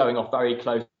they're going off very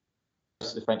close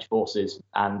to the French forces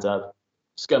and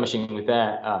skirmishing with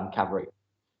their cavalry.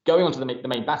 Going on to the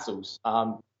main battles,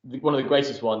 one of the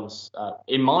greatest ones,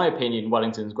 in my opinion,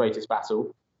 Wellington's greatest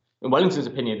battle. In Wellington's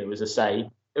opinion, it was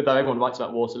although everyone writes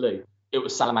about Waterloo, it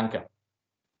was Salamanca.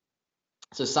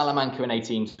 So Salamanca in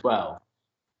 1812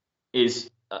 is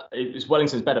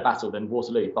Wellington's better battle than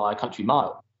Waterloo by a country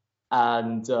mile.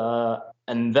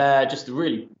 And there, just to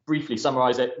really briefly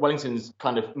summarise it, Wellington's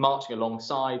kind of marching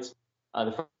alongside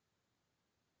the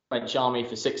French army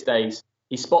for 6 days.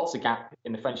 He spots a gap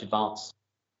in the French advance.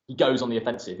 He goes on the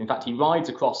offensive. In fact, he rides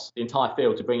across the entire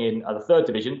field to bring in the 3rd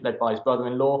Division, led by his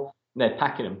brother-in-law, Ned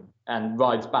Pakenham, and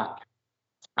rides back,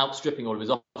 outstripping all of his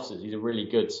officers. He's a really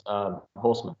good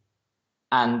horseman.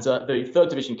 And the 3rd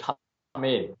Division come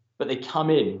in, but they come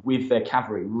in with their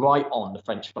cavalry right on the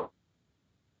French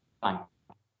flank.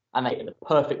 And they at the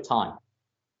perfect time.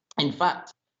 In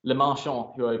fact, Le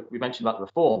Marchand, who we mentioned about the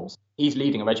reforms, he's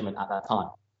leading a regiment at that time.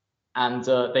 And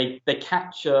they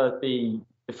capture the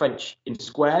French in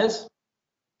squares,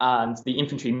 and the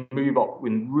infantry move up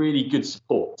with really good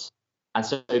support. And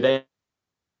so they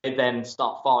then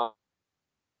start firing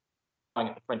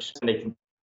at the French, and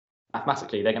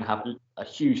mathematically they're going to have a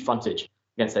huge frontage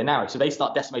against their narrow. So they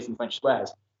start decimating the French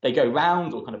squares. They go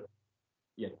round or kind of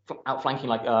outflanking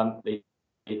like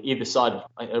either side of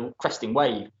a cresting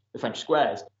wave, the French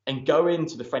squares, and go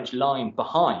into the French line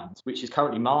behind, which is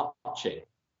currently marching,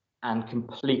 and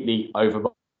completely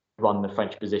overrun the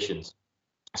French positions.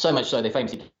 So much so they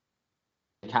famously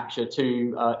capture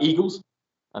 2 eagles,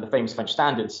 the famous French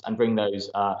standards, and bring those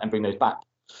back.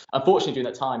 Unfortunately,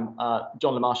 during that time,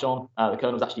 John Le Marchand, the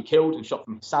colonel, was actually killed and shot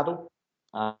from his saddle.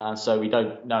 So we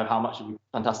don't know how much of a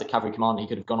fantastic cavalry commander he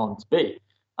could have gone on to be.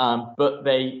 But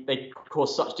they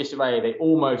caused such disarray, they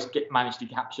almost managed to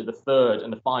capture the 3rd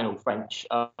and the final French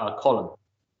column.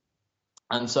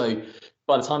 And so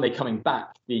by the time they're coming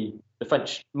back, the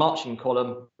French marching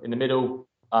column in the middle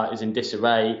is in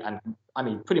disarray and,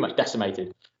 pretty much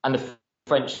decimated. And the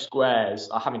French squares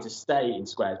are having to stay in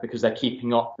squares because they're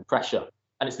keeping up the pressure.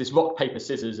 And it's this rock, paper,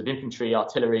 scissors of infantry,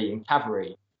 artillery, and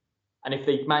cavalry. And if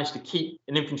they manage to keep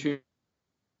an infantry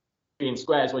in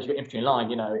squares, whereas you've got infantry in line,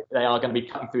 they are going to be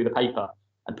cutting through the paper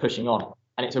and pushing on.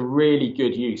 and it's a really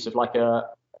good use of like a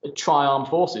tri-armed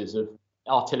forces of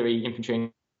artillery,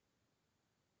 infantry,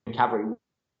 and cavalry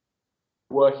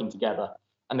working together,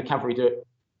 and the cavalry do it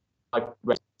like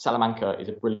Salamanca is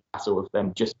a brilliant battle of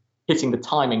them just hitting the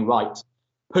timing right,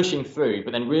 pushing through,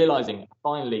 but then realizing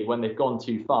finally when they've gone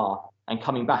too far and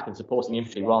coming back and supporting the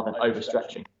infantry rather than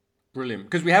overstretching. Brilliant,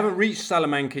 because we haven't reached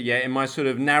Salamanca yet in my sort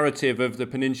of narrative of the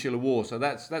Peninsular War, so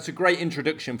that's a great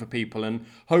introduction for people, and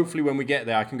hopefully when we get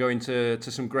there I can go into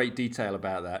some great detail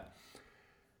about that.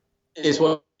 It's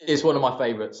one of my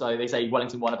favourites. So they say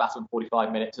Wellington won a battle in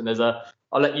 45 minutes, and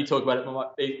I'll let you talk about it,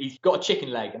 but he's got a chicken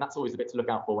leg, and that's always the bit to look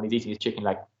out for when he's eating his chicken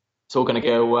leg. It's all going to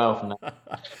go well from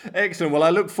that. Excellent. Well, I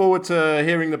look forward to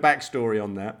hearing the backstory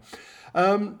on that.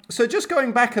 So just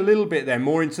going back a little bit then,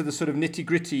 more into the sort of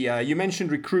nitty-gritty, you mentioned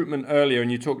recruitment earlier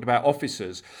and you talked about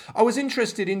officers. I was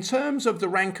interested in terms of the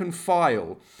rank and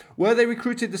file. Were they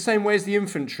recruited the same way as the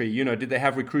infantry? You know, did they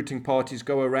have recruiting parties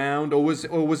go around, or was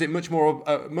it much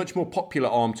more popular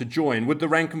arm to join? Would the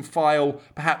rank and file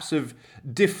perhaps have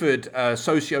differed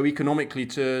socio-economically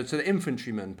to the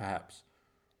infantrymen, perhaps?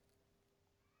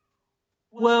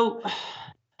 Well,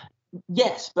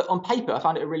 yes, but on paper I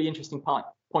found it a really interesting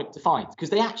point to find, because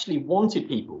they actually wanted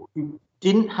people who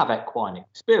didn't have equine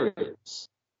experience.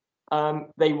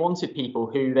 They wanted people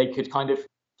who they could kind of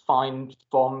find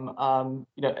from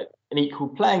an equal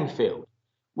playing field,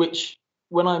 which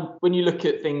when you look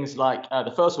at things like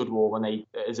the First World War, when they,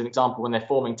 as an example, when they're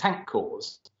forming tank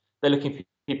corps, they're looking for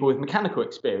people with mechanical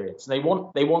experience. They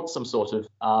want some sort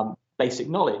of basic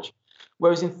knowledge.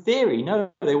 Whereas in theory,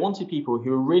 no, they wanted people who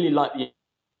were really like the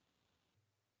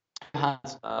had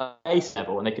base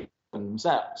level and they could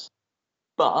themselves.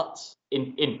 But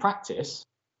in practice,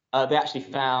 they actually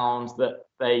found that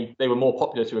they were more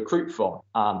popular to recruit from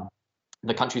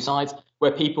the countryside,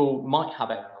 where people might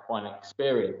have equine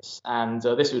experience, and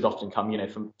this would often come,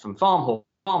 from farm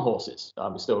horses.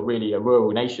 It's still really a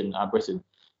rural nation, Britain,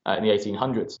 in the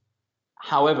 1800s.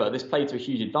 However, this played to a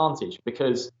huge advantage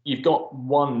because you've got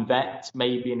one vet,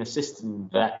 maybe an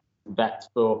assistant vet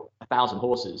for 1,000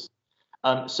 horses.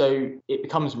 So it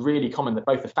becomes really common that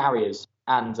both the farriers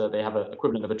and they have an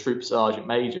equivalent of a troop sergeant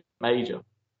major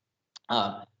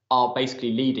are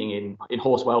basically leading in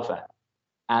horse welfare.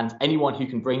 And anyone who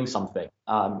can bring something,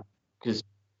 because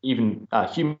even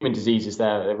human diseases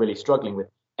they're really struggling with,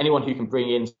 anyone who can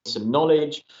bring in some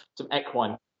knowledge, some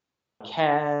equine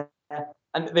care,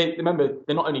 and remember,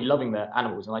 they're not only loving their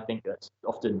animals, and I think that's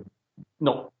often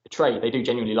not portrayed. They do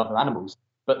genuinely love their animals,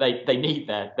 but they need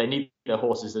their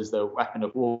horses as their weapon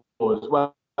of war as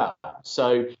well.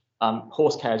 So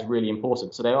horse care is really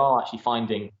important. So they are actually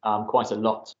finding quite a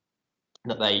lot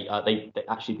that they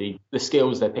actually the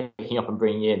skills they're picking up and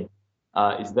bringing in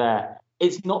is there.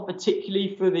 It's not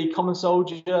particularly for the common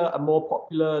soldier, a more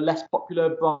popular, less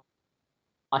popular branch.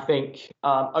 I think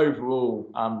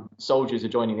overall, soldiers are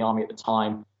joining the army at the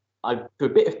time for a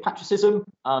bit of patriotism,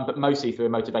 but mostly for a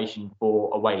motivation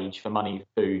for a wage, for money,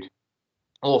 food,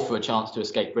 or for a chance to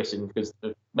escape Britain because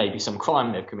of maybe some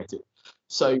crime they've committed.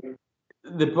 So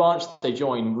the branch they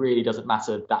join really doesn't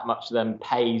matter that much to them.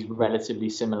 Pay's relatively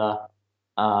similar.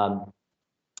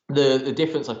 The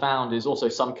difference I found is also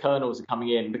some colonels are coming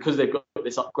in because they've got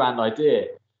this grand idea.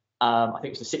 I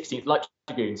think it was the 16th Light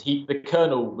Dragoons. The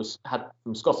colonel had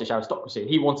from Scottish aristocracy.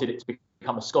 He wanted it to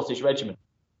become a Scottish regiment.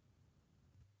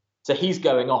 So he's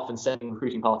going off and sending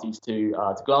recruiting parties to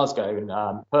Glasgow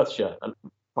and Perthshire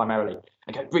primarily.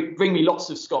 Okay, bring me lots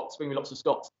of Scots.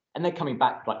 And they're coming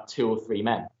back like 2 or 3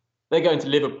 men. They're going to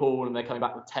Liverpool and they're coming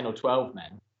back with 10 or 12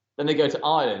 men. Then they go to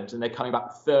Ireland and they're coming back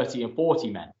with 30 and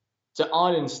 40 men. So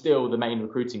Ireland's still the main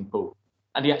recruiting pool.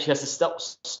 And he actually has to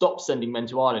stop sending men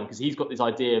to Ireland because he's got this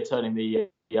idea of turning the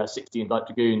 16th Light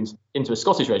Dragoons into a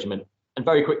Scottish regiment. And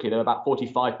very quickly, they're about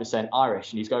 45%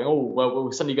 Irish. And he's going, oh, well,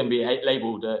 we're suddenly going to be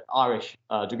labelled Irish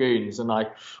Dragoons. And I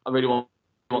really want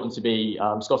them to be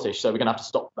Scottish. So we're going to have to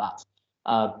stop that.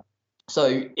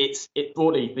 So it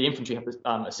broadly, the infantry have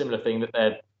a similar thing that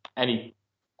at any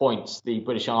point, the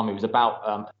British Army was about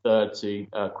a third to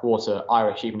a quarter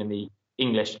Irish, even in the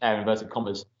English, air inverted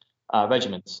commas,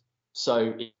 regiments.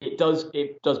 So it does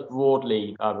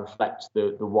broadly reflect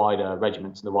the wider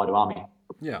regiments and the wider army.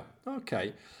 Yeah,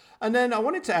 okay. And then I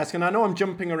wanted to ask, and I know I'm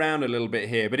jumping around a little bit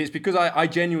here, but it's because I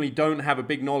genuinely don't have a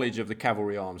big knowledge of the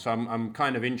cavalry arm, so I'm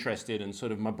kind of interested and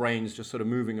sort of my brain's just sort of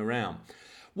moving around.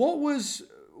 What was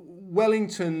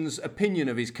Wellington's opinion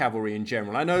of his cavalry in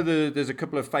general? I know there's a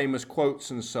couple of famous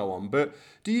quotes and so on, but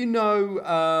do you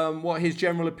know what his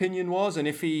general opinion was, and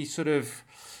if he sort of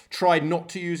tried not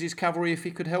to use his cavalry if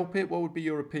he could help it? What would be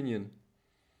your opinion?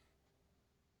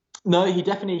 No, he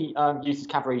definitely used his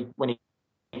cavalry when he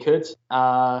could.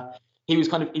 He was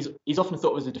he's often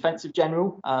thought of as a defensive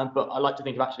general, but I like to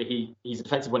think of actually he's a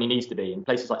defensive when he needs to be. In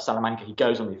places like Salamanca, he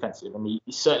goes on the offensive, and he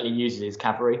certainly uses his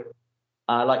cavalry.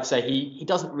 Like I say, he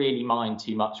doesn't really mind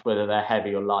too much whether they're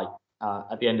heavy or light.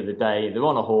 At the end of the day, they're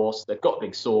on a horse, they've got a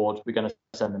big sword, we're going to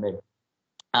send them in.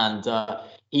 And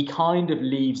he kind of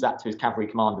leaves that to his cavalry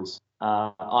commanders,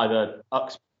 either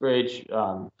Uxbridge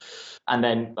and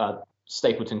then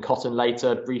Stapleton Cotton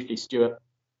later, briefly Stuart.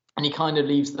 And he kind of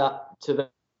leaves that to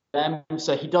them.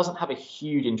 So he doesn't have a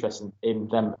huge interest in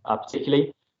them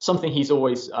particularly. Something he's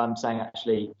always saying,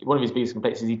 actually, one of his biggest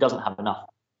complaints is he doesn't have enough.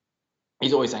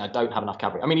 He's always saying, I don't have enough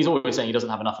cavalry. I mean, he's always saying he doesn't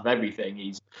have enough of everything.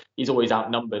 He's always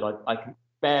outnumbered. I can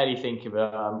barely think of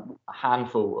a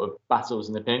handful of battles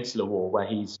in the Peninsular War where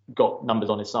he's got numbers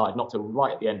on his side, not till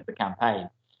right at the end of the campaign.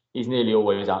 He's nearly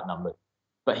always outnumbered.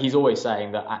 But he's always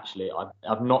saying that, actually,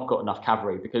 I've not got enough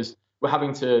cavalry because we're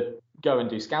having to go and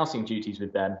do scouting duties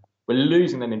with them. We're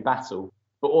losing them in battle,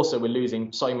 but also we're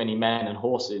losing so many men and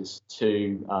horses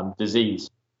to disease.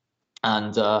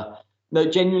 And no,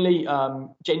 genuinely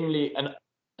an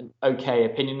okay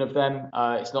opinion of them.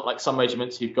 It's not like some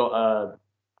regiments who've got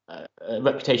a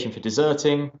reputation for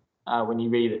deserting. When you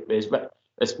read it,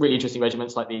 there's really interesting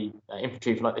regiments like the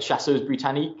infantry for like the Chasseurs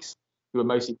Britanniques, who were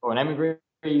mostly foreign emigres,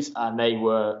 and they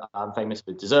were famous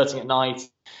for deserting at night.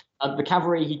 The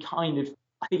cavalry,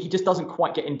 I think he just doesn't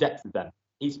quite get in depth with them,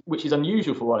 which is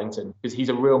unusual for Wellington because he's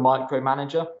a real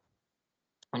micromanager.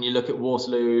 When you look at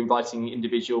Waterloo, inviting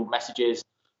individual messages,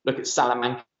 look at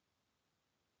Salamanca,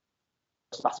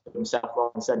 himself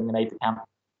rather than sending an aide de camp.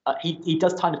 He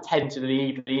does kind of tend to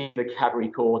leave the cavalry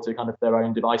corps to kind of their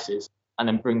own devices and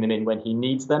then bring them in when he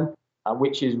needs them,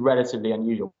 which is relatively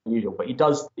unusual. But he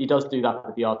does do that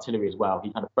with the artillery as well.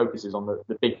 He kind of focuses on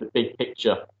the big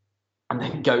picture and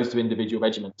then goes to individual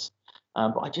regiments.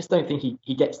 But I just don't think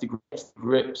he gets to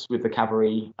grips with the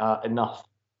cavalry enough,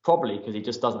 probably because he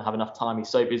just doesn't have enough time. He's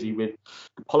so busy with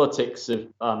the politics of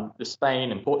the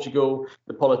Spain and Portugal,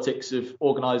 the politics of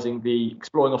organising the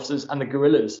exploring officers and the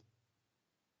guerrillas,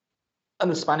 and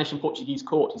the Spanish and Portuguese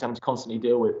court he's having to constantly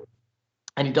deal with.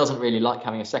 And he doesn't really like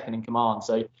having a second in command.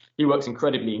 So he works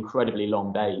incredibly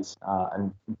long days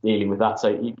and dealing with that.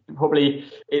 So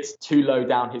it's too low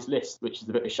down his list, which is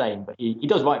a bit of a shame. But he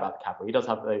does write about the cavalry. He does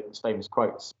have those famous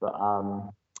quotes, but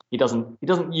he doesn't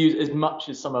use as much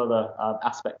as some other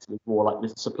aspects of his war, like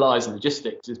the supplies and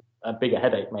logistics is a bigger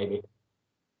headache maybe.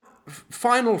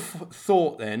 Final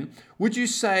thought then, would you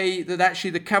say that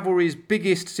actually the cavalry's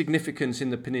biggest significance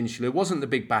in the Peninsula wasn't the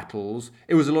big battles,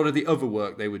 it was a lot of the other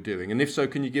work they were doing? And if so,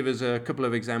 can you give us a couple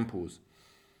of examples?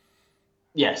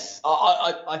 Yes,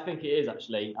 I think it is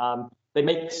actually. They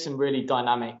make some really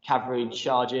dynamic cavalry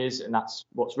charges, and that's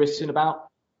what's written about.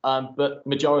 But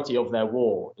majority of their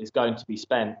war is going to be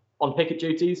spent on picket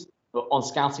duties, but on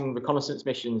scouting reconnaissance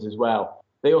missions as well.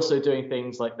 They're also doing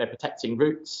things like they're protecting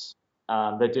routes.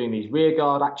 They're doing these rear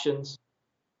guard actions,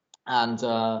 and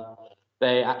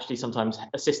they're actually sometimes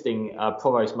assisting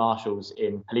provost marshals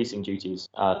in policing duties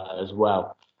as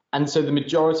well. And so the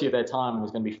majority of their time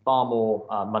is going to be far more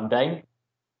mundane,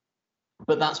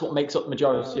 but that's what makes up the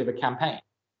majority of a campaign.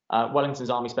 Wellington's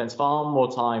army spends far more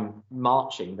time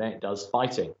marching than it does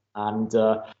fighting. And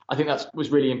I think that's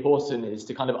what's really important, is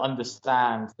to kind of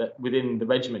understand that within the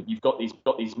regiment you've got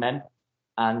these men.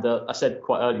 And I said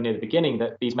quite early near the beginning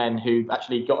that these men who've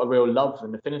actually got a real love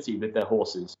and affinity with their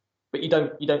horses, but you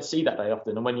don't see that very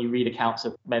often. And when you read accounts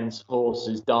of men's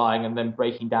horses dying and then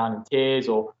breaking down in tears,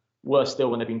 or worse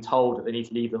still, when they're being told that they need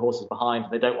to leave the horses behind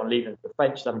and they don't want to leave them to the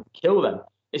French, having to kill them,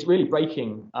 it's really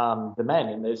breaking the men,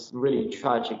 and there's some really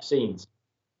tragic scenes.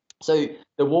 So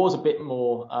the war's a bit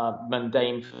more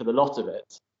mundane for the lot of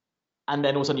it. And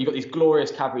then all of a sudden you've got these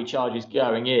glorious cavalry charges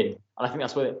going in. And I think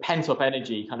that's where the pent-up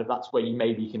energy, that's where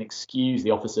you can excuse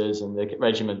the officers and the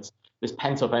regiments. This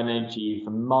pent-up energy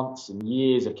from months and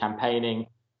years of campaigning.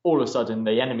 All of a sudden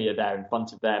the enemy are there in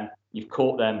front of them. You've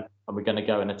caught them, and we're going to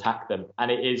go and attack them. And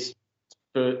it is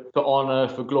for honour,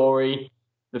 for glory.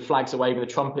 The flags are waving, the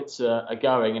trumpets are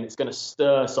going, and it's going to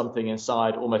stir something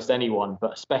inside almost anyone,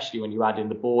 but especially when you add in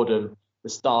the boredom, the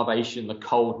starvation, the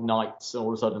cold nights, and all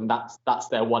of a sudden that's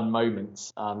their one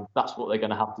moment. That's what they're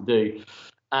going to have to do.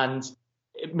 And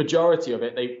majority of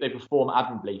it, they perform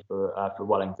admirably for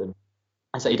Wellington.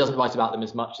 And so he doesn't write about them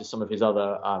as much as some of his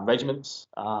other regiments,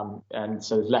 and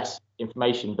so there's less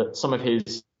information. But some of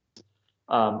his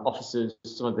officers,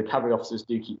 some of the cavalry officers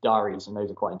do keep diaries, and those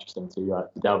are quite interesting to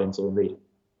delve into and read.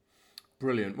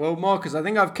 Brilliant. Well, Marcus, I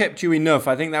think I've kept you enough.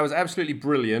 I think that was absolutely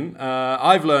brilliant.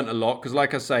 I've learnt a lot because,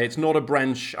 like I say, it's not a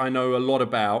branch I know a lot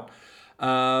about.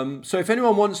 So if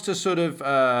anyone wants to sort of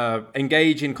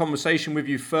engage in conversation with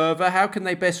you further, how can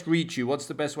they best reach you? What's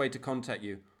the best way to contact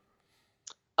you?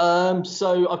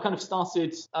 So I've kind of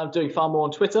started doing far more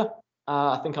on Twitter.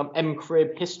 I think I'm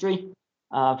Cribb History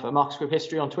for Marcus Cribb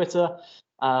History on Twitter.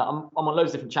 I'm on loads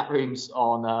of different chat rooms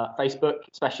on Facebook,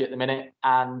 especially at the minute.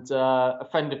 And a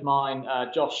friend of mine,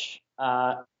 Josh,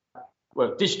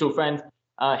 digital friend,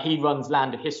 he runs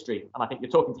Land of History, and I think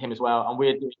you're talking to him as well. And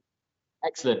we're doing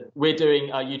We're doing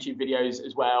YouTube videos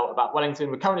as well about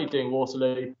Wellington. We're currently doing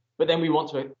Waterloo, but then we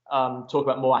want to talk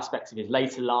about more aspects of his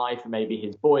later life and maybe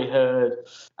his boyhood,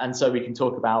 and so we can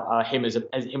talk about him as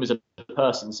a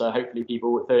person. So hopefully,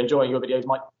 people, if they're enjoying your videos,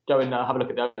 might go and have a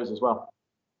look at those as well.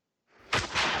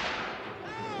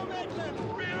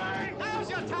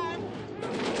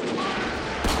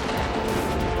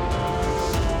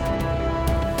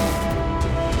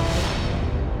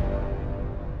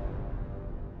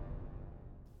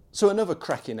 So another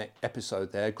cracking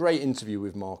episode there, great interview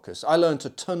with Marcus. I learnt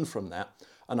a ton from that,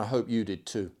 and I hope you did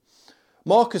too.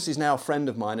 Marcus is now a friend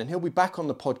of mine, and he'll be back on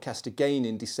the podcast again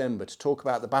in December to talk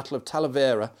about the Battle of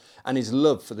Talavera and his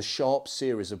love for the Sharp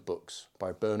series of books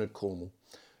by Bernard Cornwell.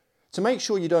 To make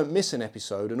sure you don't miss an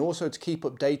episode, and also to keep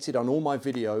updated on all my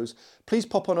videos, please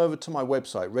pop on over to my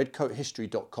website,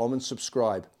 redcoathistory.com, and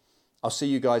subscribe. I'll see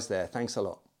you guys there. Thanks a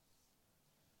lot.